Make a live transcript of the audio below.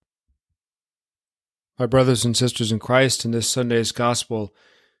My brothers and sisters in Christ, in this Sunday's Gospel,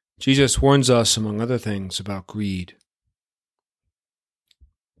 Jesus warns us, among other things, about greed.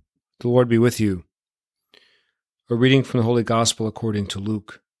 The Lord be with you. A reading from the Holy Gospel according to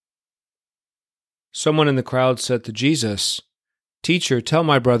Luke. Someone in the crowd said to Jesus, "Teacher, tell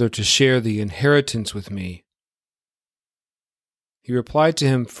my brother to share the inheritance with me." He replied to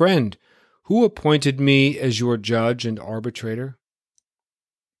him, "Friend, who appointed me as your judge and arbitrator?"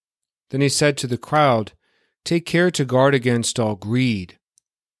 Then he said to the crowd, "Take care to guard against all greed.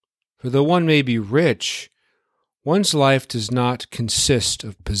 For though one may be rich, one's life does not consist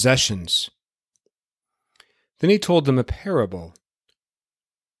of possessions." Then he told them a parable.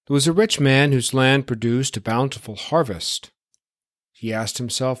 There was a rich man whose land produced a bountiful harvest. He asked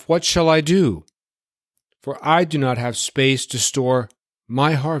himself, "What shall I do? For I do not have space to store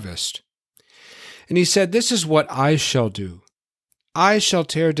my harvest." And he said, "This is what I shall do. I shall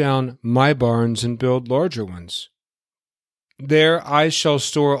tear down my barns and build larger ones. There I shall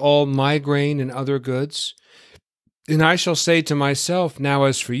store all my grain and other goods. And I shall say to myself, now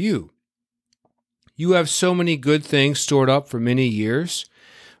as for you, you have so many good things stored up for many years.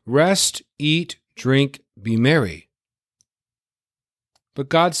 Rest, eat, drink, be merry." But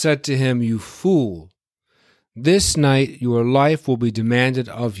God said to him, "You fool, this night your life will be demanded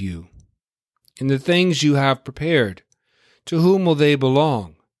of you. And the things you have prepared, to whom will they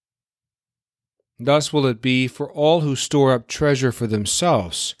belong? Thus will it be for all who store up treasure for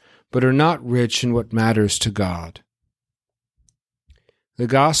themselves, but are not rich in what matters to God." The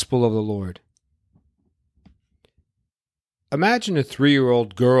Gospel of the Lord. Imagine a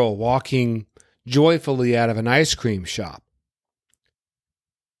 3-year-old girl walking joyfully out of an ice cream shop.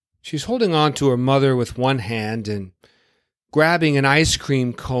 She's holding on to her mother with one hand and grabbing an ice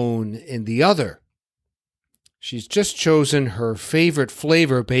cream cone in the other. She's just chosen her favorite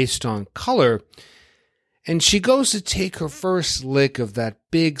flavor based on color, and she goes to take her first lick of that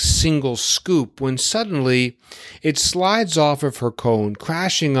big single scoop when suddenly it slides off of her cone,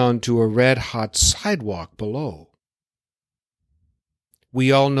 crashing onto a red-hot sidewalk below.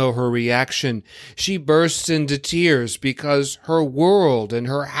 We all know her reaction. She bursts into tears because her world and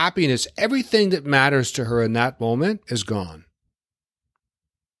her happiness, everything that matters to her in that moment, is gone.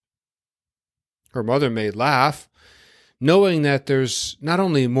 Her mother may laugh, knowing that there's not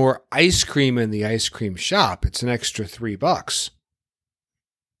only more ice cream in the ice cream shop, it's an extra $3.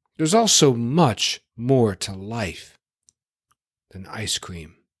 There's also much more to life than ice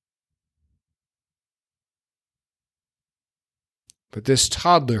cream. But this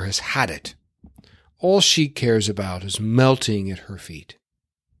toddler has had it. All she cares about is melting at her feet.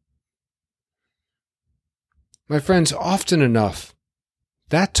 My friends, often enough,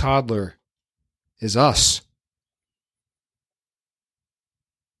 that toddler is us.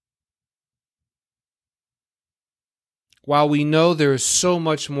 While we know there is so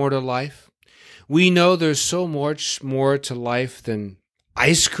much more to life, we know there's so much more to life than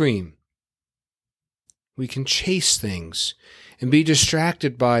ice cream. We can chase things and be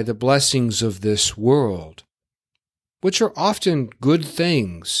distracted by the blessings of this world, which are often good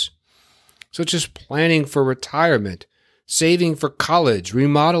things, such as planning for retirement, saving for college,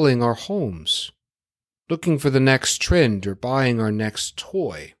 remodeling our homes, looking for the next trend, or buying our next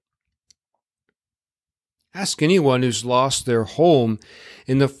toy. Ask anyone who's lost their home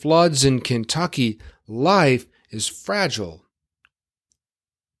in the floods in Kentucky. Life is fragile.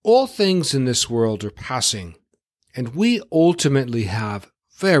 All things in this world are passing, and we ultimately have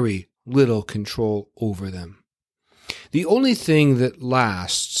very little control over them. The only thing that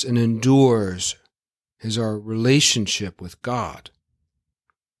lasts and endures is our relationship with God.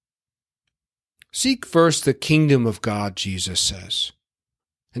 Seek first the kingdom of God, Jesus says,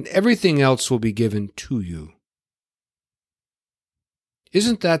 and everything else will be given to you.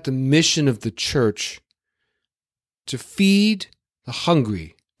 Isn't that the mission of the church? To feed the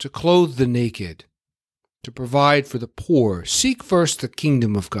hungry, to clothe the naked, to provide for the poor. Seek first the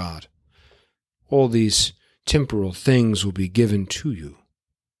kingdom of God. All these temporal things will be given to you,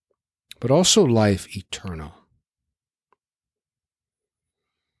 but also life eternal.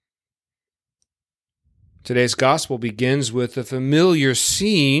 Today's gospel begins with a familiar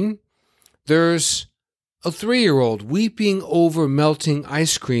scene. There's a 3-year-old weeping over melting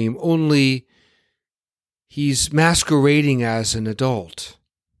ice cream, only he's masquerading as an adult.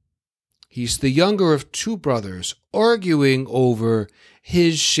 He's the younger of 2 brothers, arguing over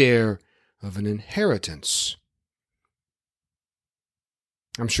his share of an inheritance.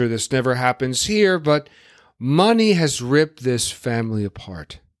 I'm sure this never happens here, but money has ripped this family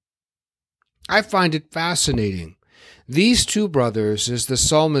apart. I find it fascinating. These 2 brothers, as the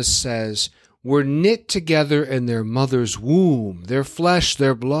psalmist says, were knit together in their mother's womb, their flesh,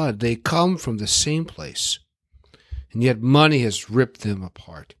 their blood. They come from the same place. And yet money has ripped them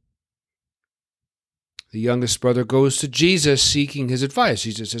apart. The youngest brother goes to Jesus seeking his advice.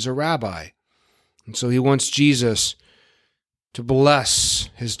 Jesus is a rabbi. And so he wants Jesus to bless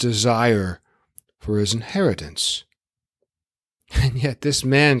his desire for his inheritance. And yet this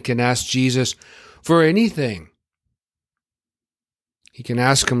man can ask Jesus for anything. He can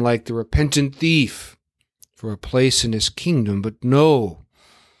ask him like the repentant thief for a place in his kingdom, but no,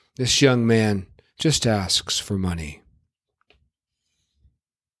 this young man just asks for money.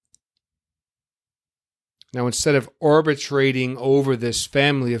 Now, instead of arbitrating over this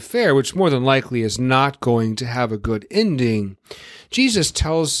family affair, which more than likely is not going to have a good ending, Jesus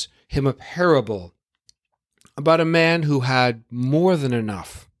tells him a parable about a man who had more than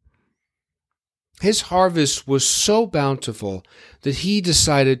enough. His harvest was so bountiful that he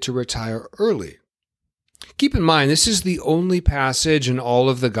decided to retire early. Keep in mind, this is the only passage in all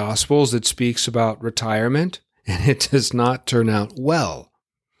of the Gospels that speaks about retirement, and it does not turn out well.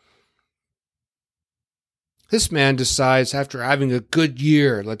 This man decides after having a good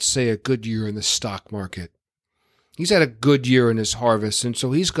year, let's say a good year in the stock market, he's had a good year in his harvest, and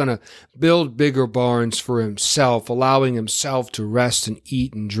so he's going to build bigger barns for himself, allowing himself to rest and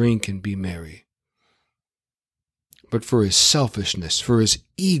eat and drink and be merry. But for his selfishness, for his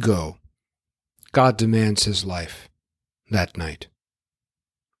ego, God demands his life that night.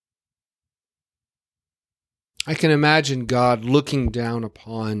 I can imagine God looking down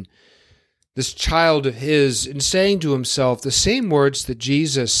upon this child of his and saying to himself the same words that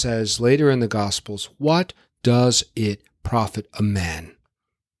Jesus says later in the Gospels, "What does it profit a man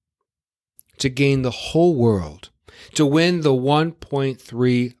to gain the whole world, to win the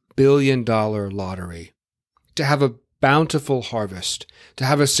 $1.3 billion lottery, to have a bountiful harvest, to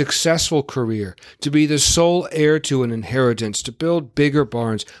have a successful career, to be the sole heir to an inheritance, to build bigger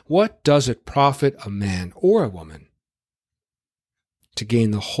barns? What does it profit a man or a woman to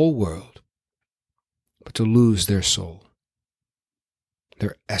gain the whole world, but to lose their soul,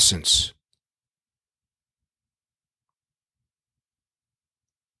 their essence?"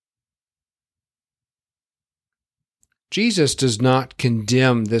 Jesus does not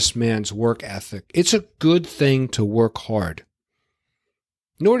condemn this man's work ethic. It's a good thing to work hard.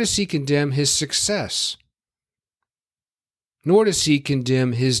 Nor does he condemn his success. Nor does he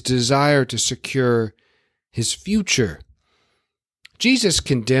condemn his desire to secure his future. Jesus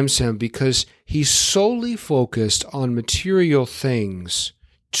condemns him because he's solely focused on material things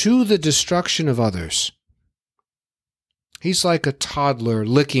to the destruction of others. He's like a toddler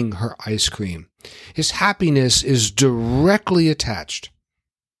licking her ice cream. His happiness is directly attached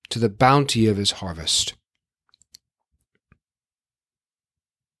to the bounty of his harvest.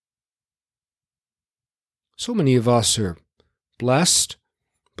 So many of us are blessed,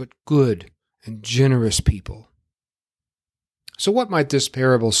 but good and generous people. So what might this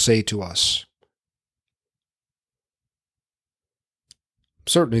parable say to us?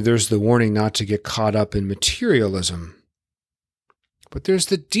 Certainly there's the warning not to get caught up in materialism. But there's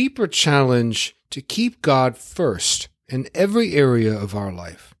the deeper challenge to keep God first in every area of our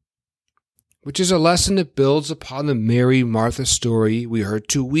life, which is a lesson that builds upon the Mary Martha story we heard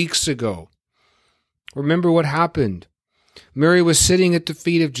 2 weeks ago. Remember what happened. Mary was sitting at the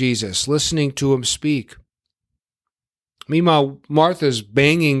feet of Jesus, listening to him speak. Meanwhile, Martha's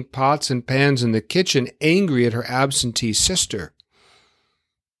banging pots and pans in the kitchen, angry at her absentee sister.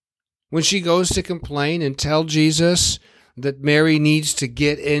 When she goes to complain and tell Jesus that Mary needs to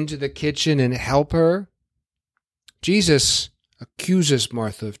get into the kitchen and help her, Jesus accuses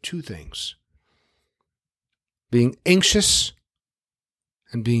Martha of 2 things: being anxious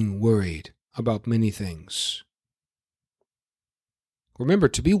and being worried about many things. Remember,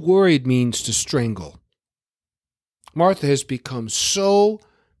 to be worried means to strangle. Martha has become so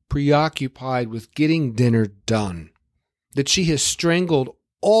preoccupied with getting dinner done that she has strangled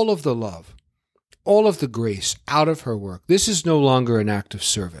all of the love, all of the grace out of her work. This is no longer an act of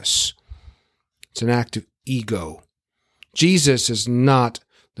service. It's an act of ego. Jesus is not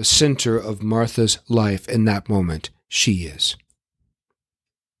the center of Martha's life in that moment. She is.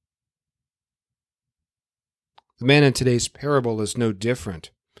 The man in today's parable is no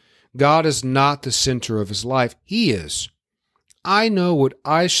different. God is not the center of his life. He is. "I know what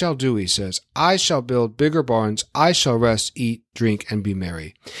I shall do," he says. "I shall build bigger barns. I shall rest, eat, drink, and be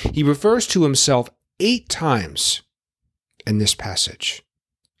merry." He refers to himself 8 times in this passage.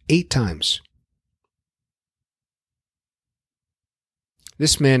 8 times.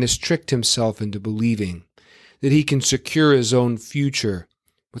 This man has tricked himself into believing that he can secure his own future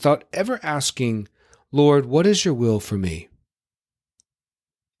without ever asking, Lord, what is your will for me?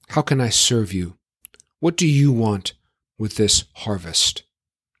 How can I serve you? What do you want with this harvest?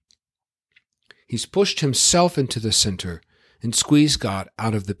 He's pushed himself into the center and squeezed God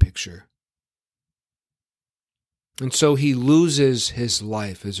out of the picture. And so he loses his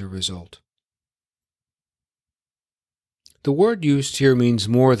life as a result. The word used here means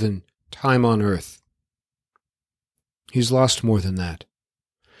more than time on earth. He's lost more than that.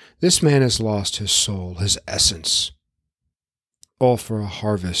 This man has lost his soul, his essence, all for a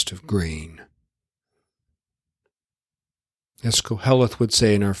harvest of grain. As Koheleth would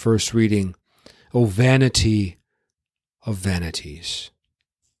say in our first reading, O vanity of vanities.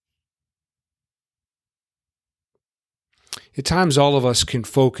 At times all of us can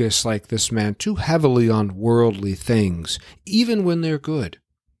focus, like this man, too heavily on worldly things, even when they're good.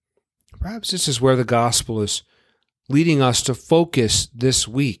 Perhaps this is where the gospel is leading us to focus this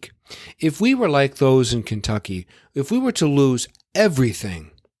week. If we were like those in Kentucky, if we were to lose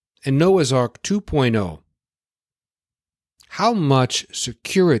everything in Noah's Ark 2.0, how much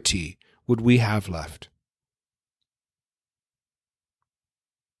security would we have left?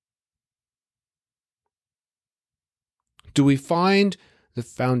 Do we find the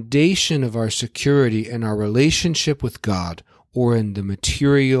foundation of our security in our relationship with God or in the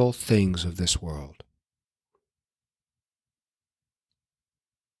material things of this world?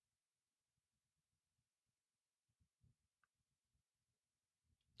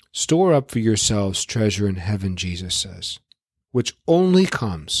 Store up for yourselves treasure in heaven, Jesus says, which only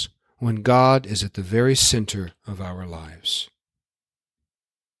comes when God is at the very center of our lives.